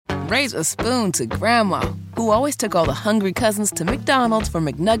Raise a spoon to Grandma, who always took all the hungry cousins to McDonald's for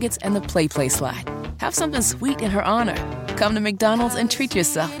McNuggets and the Play Slide. Have something sweet in her honor. Come to McDonald's and treat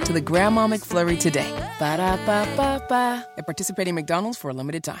yourself to the Grandma McFlurry today. Ba-da-ba-ba-ba. At participating McDonald's for a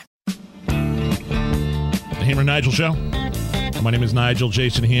limited time. The Hammer and Nigel Show. My name is Nigel.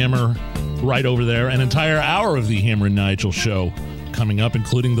 Jason Hammer right over there. An entire hour of the Hammer and Nigel Show coming up,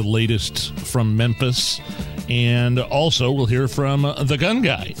 including the latest from Memphis. And also we'll hear from the gun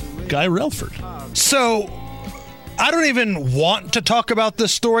guy, Guy Relford. So I don't even want to talk about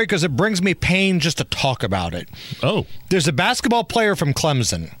this story because it brings me pain just to talk about it. Oh. There's a basketball player from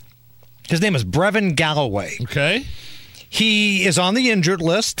Clemson. His name is Brevin Galloway. Okay. He is on the injured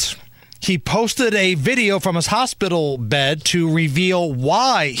list. He posted a video from his hospital bed to reveal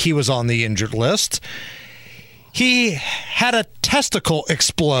why he was on the injured list. He had a testicle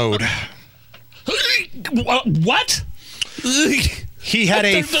explode. What? He had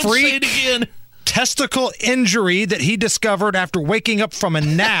a freak testicle injury that he discovered after waking up from a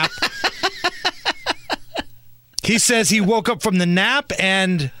nap. He says he woke up from the nap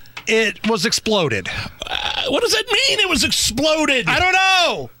and it was exploded. What does that mean, it was exploded? I don't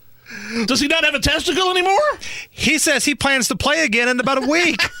know. Does he not have a testicle anymore? He says he plans to play again in about a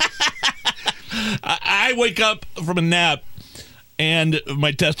week. I wake up from a nap and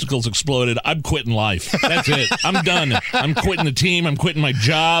my testicles exploded. I'm quitting life. That's it. I'm done. I'm quitting the team. I'm quitting my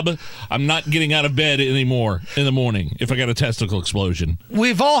job. I'm not getting out of bed anymore in the morning if I got a testicle explosion.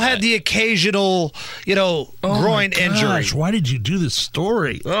 We've all had the occasional, groin injury. Why did you do this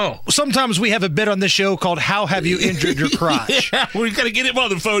story? Oh. Sometimes we have a bit on the show called How Have You Injured Your Crotch? Yeah, we got to get him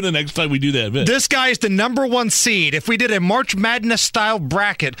on the phone the next time we do that bit. This guy is the number one seed. If we did a March Madness style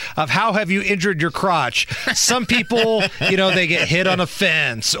bracket of How Have You Injured Your Crotch, some people, they get hit on a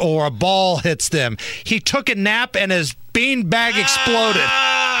fence or a ball hits them. He took a nap and his beanbag exploded.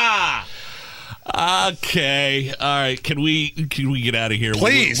 Okay. All right. Can we get out of here?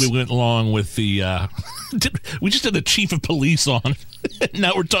 Please. We went along with the we just had the chief of police on.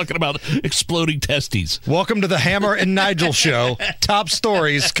 Now we're talking about exploding testes. Welcome to the Hammer and Nigel Show. Top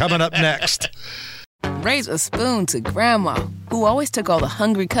stories coming up next. Raise a spoon to Grandma, who always took all the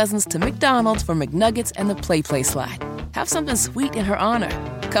hungry cousins to McDonald's for McNuggets and the Play Slide. Have something sweet in her honor.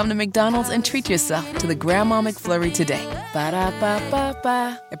 Come to McDonald's and treat yourself to the Grandma McFlurry today.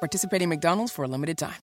 Ba-da-ba-ba-ba. At participating McDonald's for a limited time.